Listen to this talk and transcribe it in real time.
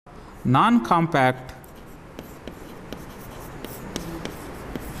non-compact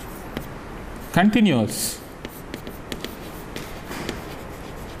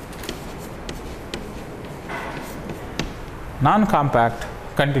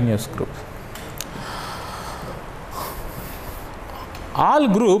continuous group. All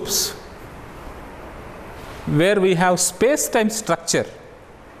groups where we have space-time structure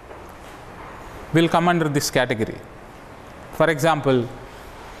will come under this category. For example,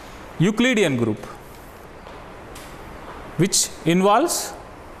 Euclidean group, which involves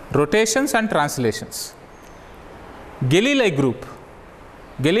rotations and translations. Galilei group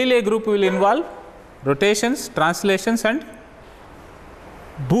will involve rotations, translations and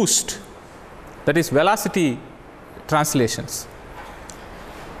boost, that is velocity translations.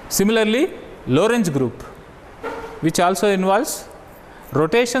 Similarly, Lorentz group, which also involves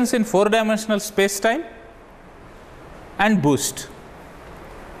rotations in 4-dimensional space-time and boost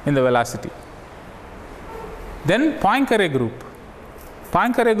in the velocity. Then Poincare group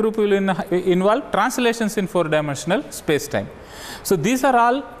will involve translations in 4-dimensional space-time. So these are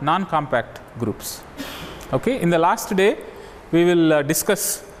all non-compact groups. Okay, in the last day we will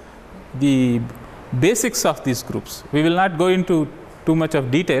discuss the basics of these groups. We will not go into too much of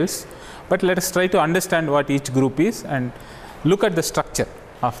details, but let us try to understand what each group is and look at the structure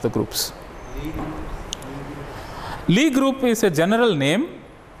of the groups. Lie group is a general name.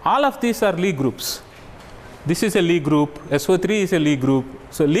 All of these are Lie groups. This is a Lie group, SO3 is a Lie group.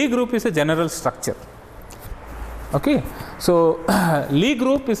 So Lie group is a general structure. Okay, so Lie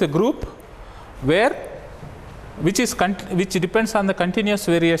group is a group which depends on the continuous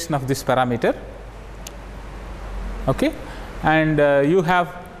variation of this parameter. Okay, and you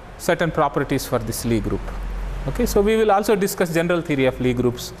have certain properties for this Lie group. Okay, so we will also discuss general theory of Lie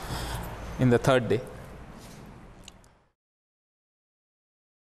groups in the third day.